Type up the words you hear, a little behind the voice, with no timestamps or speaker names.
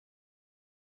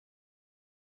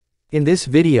In this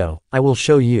video, I will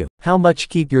show you how much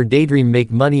Keep Your Daydream make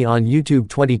money on YouTube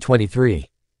 2023.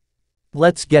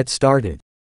 Let's get started.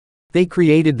 They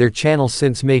created their channel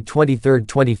since May 23,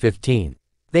 2015.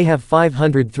 They have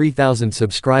 503,000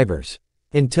 subscribers.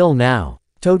 Until now,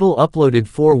 total uploaded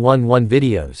 411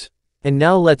 videos. And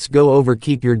now let's go over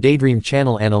Keep Your Daydream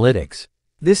channel analytics.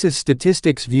 This is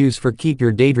statistics views for Keep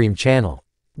Your Daydream channel.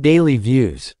 Daily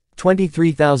views,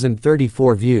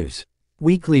 23,034 views.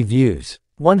 Weekly views,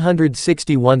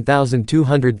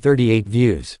 161,238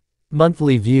 views.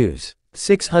 Monthly views,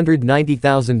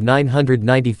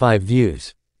 690,995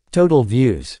 views. Total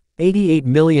views,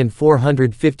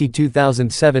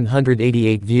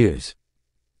 88,452,788 views.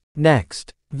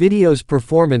 Next, videos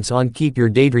performance on Keep Your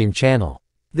Daydream channel.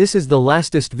 This is the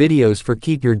latest videos for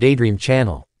Keep Your Daydream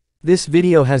channel. This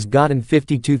video has gotten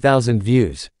 52,000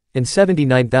 views and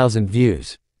 79,000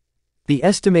 views. The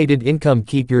estimated income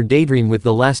Keep Your Daydream with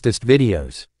the latest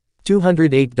videos,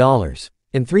 $208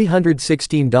 and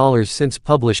 $316 since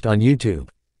published on YouTube.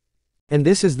 And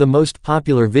this is the most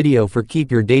popular video for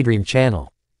Keep Your Daydream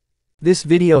channel. This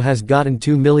video has gotten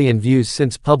 2 million views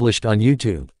since published on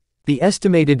YouTube. The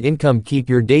estimated income Keep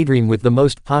Your Daydream with the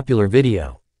most popular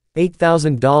video,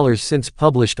 $8,000 since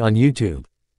published on YouTube.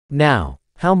 Now,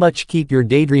 how much Keep Your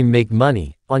Daydream make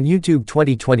money on YouTube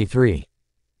 2023?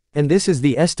 And this is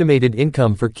the estimated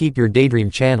income for Keep Your Daydream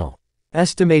channel.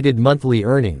 Estimated monthly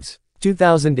earnings,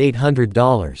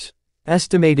 $2,800.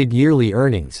 Estimated yearly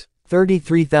earnings,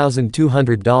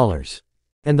 $33,200.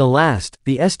 And the last,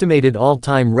 the estimated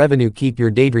all-time revenue Keep Your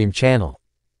Daydream channel,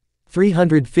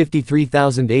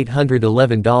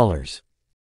 $353,811.